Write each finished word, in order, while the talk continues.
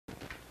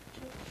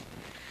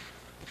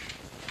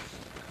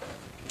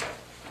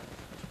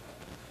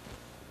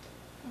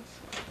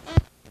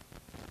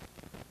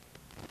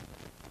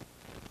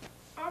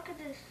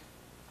this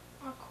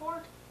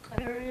accord.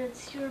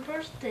 It's your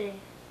birthday.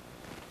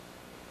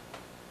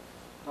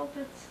 Hope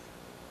it's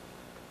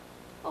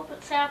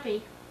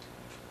happy.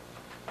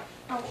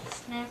 Oh, it's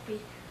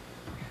snappy.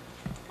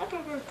 Happy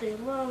birthday,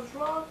 love,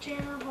 Rob,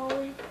 Tanner,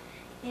 Holly,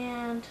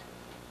 and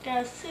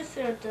got a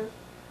sister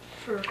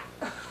for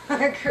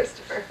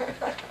Christopher.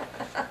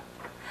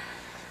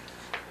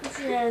 It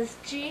says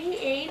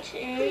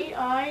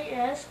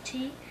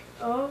GHAISTOPHER.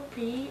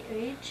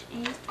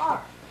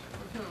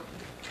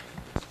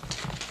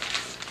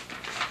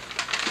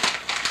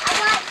 I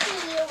want to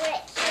you,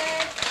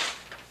 Richard.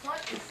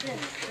 What is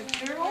this? A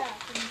journal?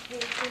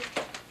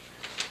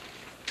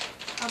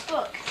 A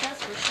book,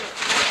 that's for sure.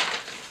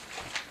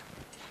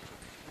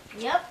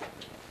 Yep.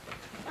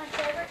 My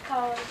favorite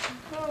color.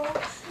 Oh,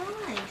 it's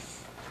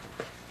nice.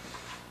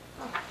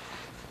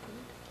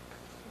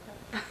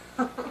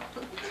 How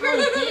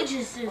many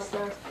pages is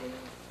there?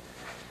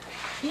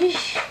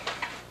 Yeesh.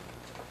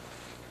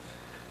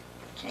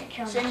 Can't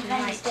count it Same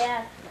kind as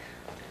tonight.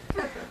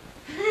 Dad.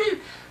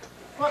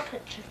 What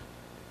picture?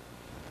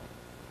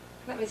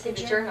 Let me see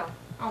the journal.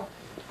 Oh,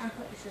 I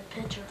thought you said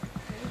picture.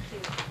 Thank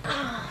you.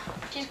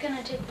 She's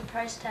gonna take the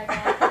price tag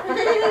off.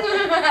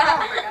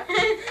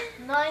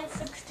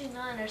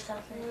 $9.69 or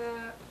something.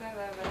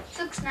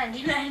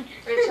 $6.99.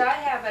 Rich, I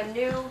have a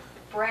new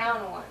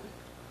brown one.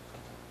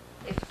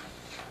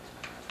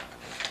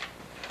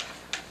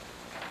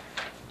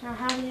 Now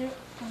how do you have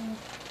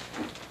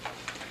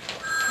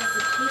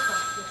the tape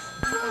off this?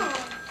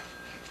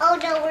 Oh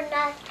no, we're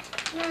not.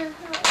 No,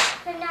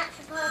 we're not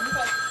supposed to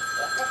get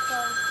the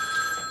phone.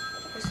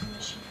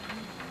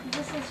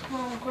 This is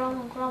from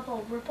Grandma and Grandpa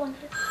Ripple.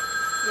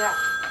 Yeah.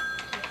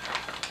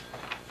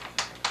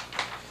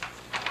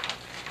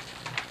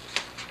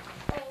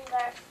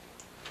 Finger.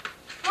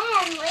 I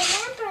haven't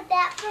remembered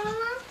that for a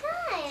long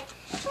time.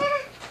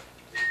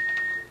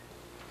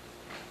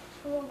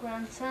 Hello,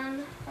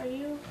 grandson. Are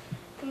you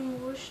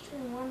being wished a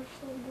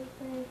wonderful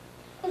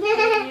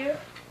birthday year?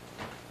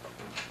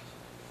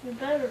 You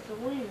better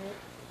believe it.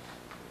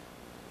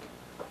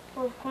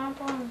 For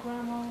Grandpa and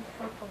Grandma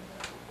Ripple.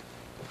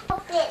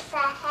 Hope it's a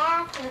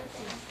happy. Let's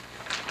see.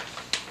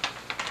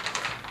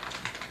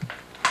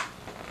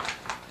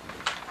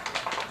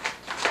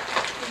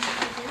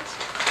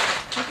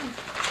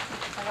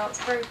 I know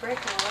it's very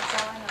breakable, that's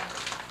all I know.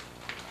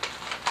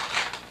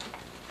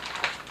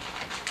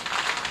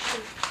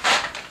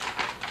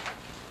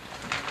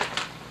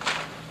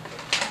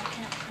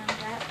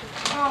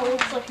 Oh, it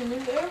looks like a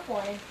new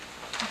airplane. I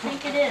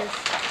think it is.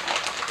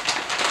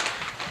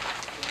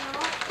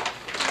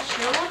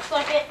 Sure looks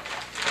like it.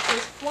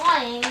 It's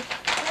flying or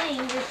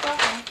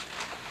something.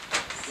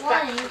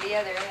 Stuck to the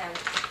other end.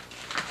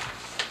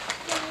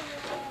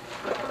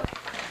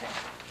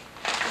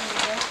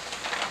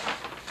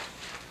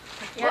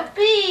 What B?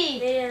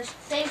 It is.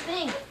 Same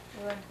thing.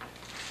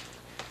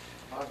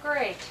 Well,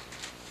 great.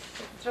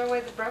 We can throw away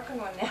the broken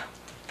one now.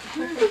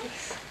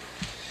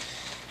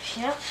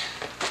 Yep.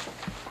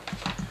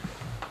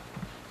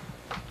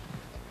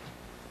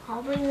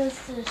 I'll bring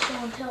this to the show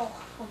and tell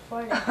on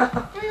Friday.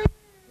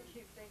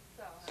 You think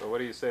so? So what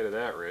do you say to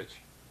that,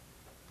 Rich?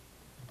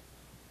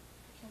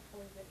 I can't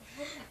believe it.